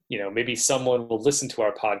maybe someone will listen to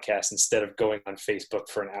our podcast instead of going on Facebook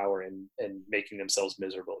for an hour and making themselves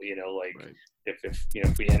miserable, Right.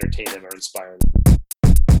 if we entertain them or inspire them.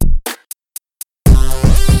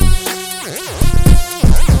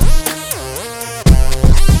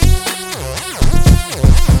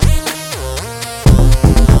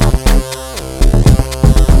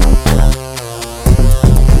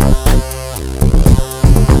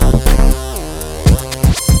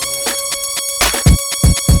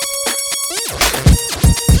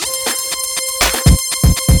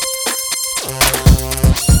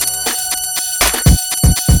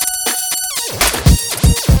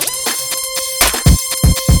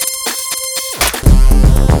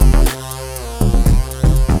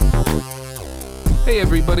 Hey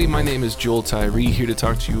everybody, my name is Joel Tyree, here to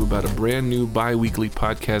talk to you about a brand new bi-weekly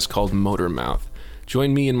podcast called Motormouth.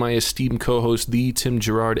 Join me and my esteemed co-host, the Tim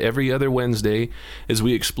Gerard, every other Wednesday as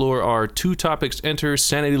we explore our two topics enter,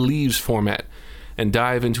 sanity leaves format and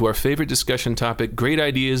dive into our favorite discussion topic, great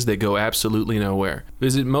ideas that go absolutely nowhere.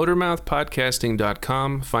 Visit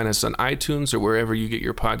motormouthpodcasting.com, find us on iTunes or wherever you get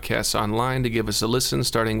your podcasts online to give us a listen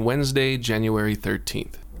starting Wednesday, January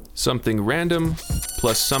 13th. Something random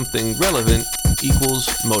plus something relevant equals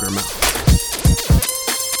Motormouth.